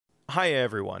Hi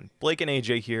everyone, Blake and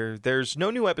AJ here. There's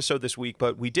no new episode this week,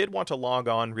 but we did want to log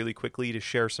on really quickly to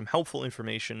share some helpful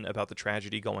information about the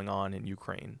tragedy going on in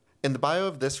Ukraine. In the bio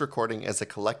of this recording is a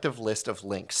collective list of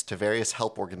links to various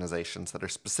help organizations that are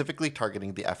specifically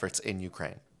targeting the efforts in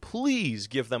Ukraine. Please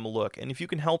give them a look, and if you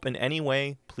can help in any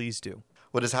way, please do.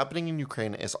 What is happening in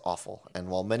Ukraine is awful, and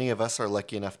while many of us are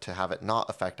lucky enough to have it not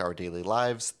affect our daily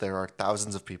lives, there are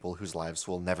thousands of people whose lives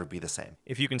will never be the same.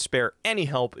 If you can spare any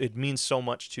help, it means so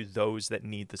much to those that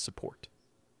need the support.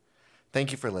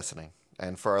 Thank you for listening,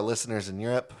 and for our listeners in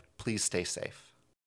Europe, please stay safe.